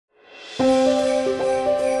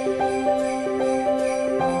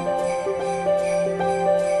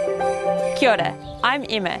Kia ora, I'm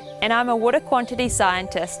Emma and I'm a water quantity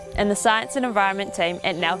scientist in the Science and Environment team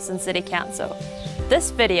at Nelson City Council. This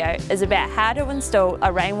video is about how to install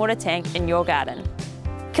a rainwater tank in your garden.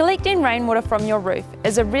 Collecting rainwater from your roof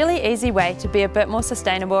is a really easy way to be a bit more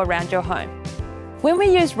sustainable around your home. When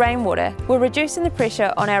we use rainwater, we're reducing the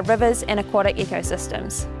pressure on our rivers and aquatic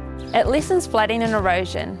ecosystems. It lessens flooding and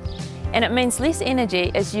erosion, and it means less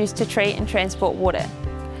energy is used to treat and transport water.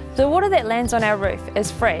 The water that lands on our roof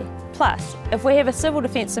is free, plus, if we have a civil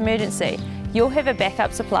defence emergency, you'll have a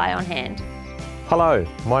backup supply on hand. Hello,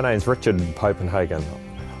 my name's Richard Popenhagen.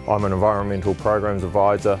 I'm an Environmental Programs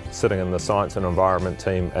Advisor sitting in the Science and Environment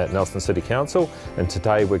team at Nelson City Council, and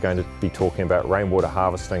today we're going to be talking about rainwater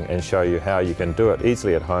harvesting and show you how you can do it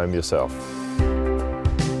easily at home yourself.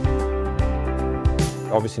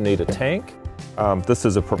 Obviously need a tank. This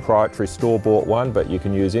is a proprietary store-bought one, but you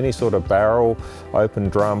can use any sort of barrel, open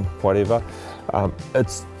drum, whatever.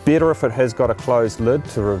 It's better if it has got a closed lid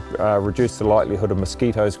to reduce the likelihood of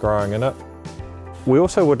mosquitoes growing in it. We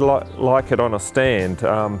also would like it on a stand,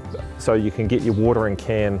 so you can get your watering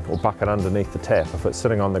can or bucket underneath the tap. If it's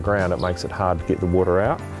sitting on the ground, it makes it hard to get the water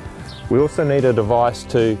out. We also need a device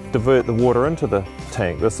to divert the water into the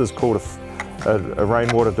tank. This is called a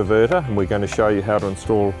rainwater diverter, and we're going to show you how to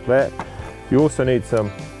install that. You also need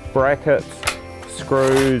some brackets,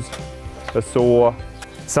 screws, a saw.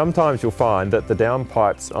 Sometimes you'll find that the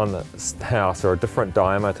downpipes on the house are a different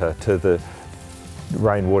diameter to the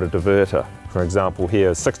rainwater diverter. For example, here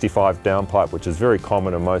is 65 downpipe, which is very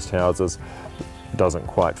common in most houses, doesn't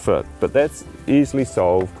quite fit. But that's easily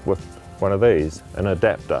solved with one of these, an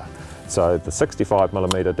adapter. So the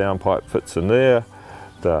 65mm downpipe fits in there,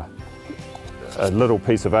 a little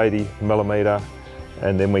piece of 80mm,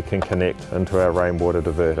 and then we can connect into our rainwater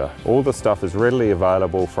diverter. All the stuff is readily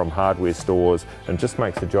available from hardware stores and just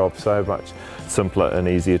makes the job so much simpler and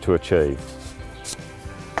easier to achieve.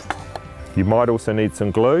 You might also need some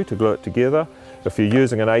glue to glue it together. If you're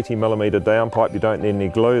using an 80mm downpipe, you don't need any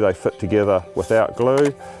glue. They fit together without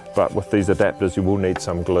glue, but with these adapters you will need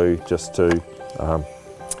some glue just to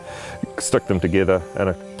stick them together in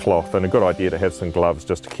a cloth, and a good idea to have some gloves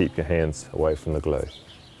just to keep your hands away from the glue.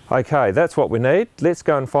 Okay, that's what we need. Let's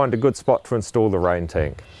go and find a good spot to install the rain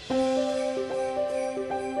tank.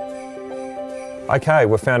 Okay,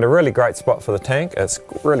 we've found a really great spot for the tank. It's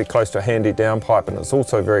really close to a handy downpipe, and it's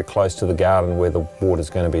also very close to the garden where the water's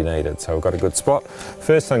going to be needed. So we've got a good spot.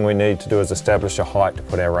 First thing we need to do is establish a height to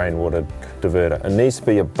put our rainwater diverter. It needs to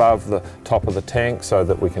be above the top of the tank so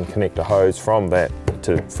that we can connect a hose from that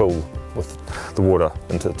to fill with the water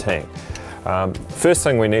into the tank. First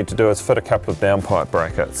thing we need to do is fit a couple of downpipe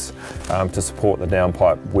brackets to support the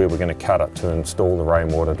downpipe where we're going to cut it to install the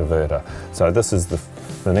rainwater diverter. So this is the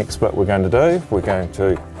next bit we're going to do. We're going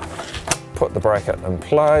to put the bracket in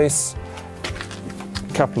place,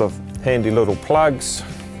 a couple of handy little plugs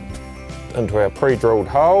into our pre-drilled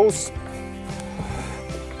holes,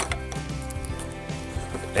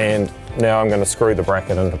 and now I'm going to screw the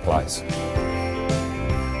bracket into place.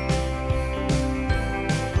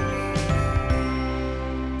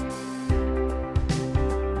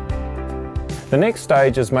 The next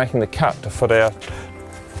stage is making the cut to fit our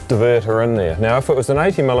diverter in there. Now if it was an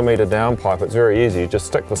 80mm downpipe, it's very easy. You just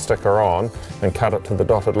stick the sticker on and cut it to the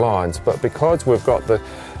dotted lines. But because we've got the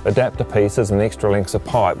adapter pieces and extra lengths of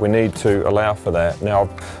pipe, we need to allow for that. Now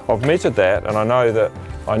I've measured that, and I know that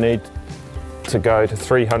I need to go to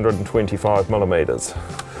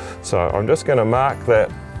 325mm. So I'm just going to mark that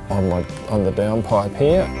on the downpipe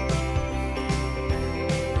here.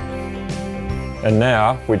 And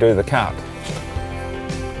now we do the cut.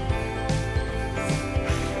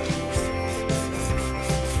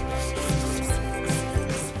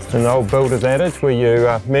 An old builder's adage where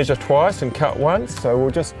you measure twice and cut once, so we'll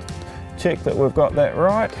just check that we've got that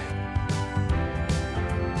right.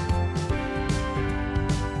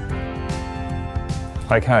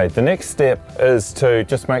 Okay, the next step is to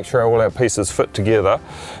just make sure all our pieces fit together.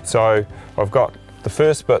 So I've got the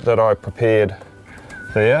first bit that I prepared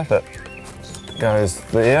there, that goes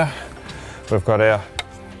there. We've got our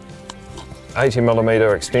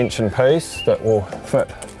 80mm extension piece that will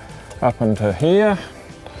fit up into here.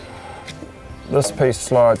 This piece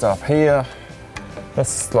slides up here, this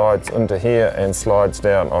slides into here and slides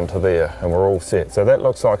down onto there, and we're all set. So that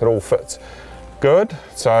looks like it all fits good.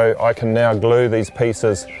 So I can now glue these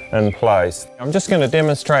pieces in place. I'm just going to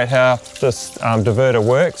demonstrate how this diverter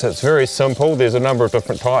works. It's very simple. There's a number of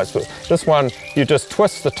different types, but this one, you just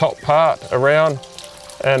twist the top part around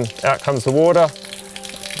and out comes the water.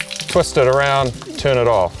 Twist it around, turn it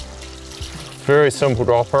off. Very simple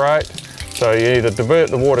to operate. So you either divert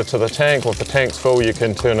the water to the tank, or if the tank's full you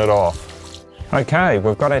can turn it off. Okay,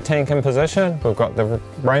 we've got our tank in position, we've got the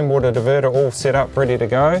rainwater diverter all set up, ready to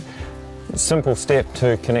go. Simple step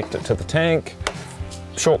to connect it to the tank.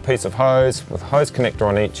 Short piece of hose with a hose connector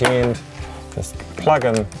on each end. Just plug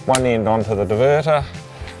in one end onto the diverter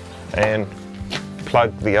and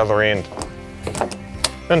plug the other end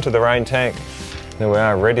into the rain tank. There we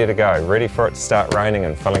are, ready to go, ready for it to start raining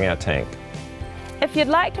and filling our tank. If you'd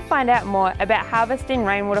like to find out more about harvesting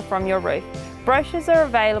rainwater from your roof, brochures are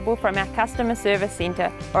available from our customer service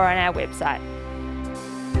centre or on our website.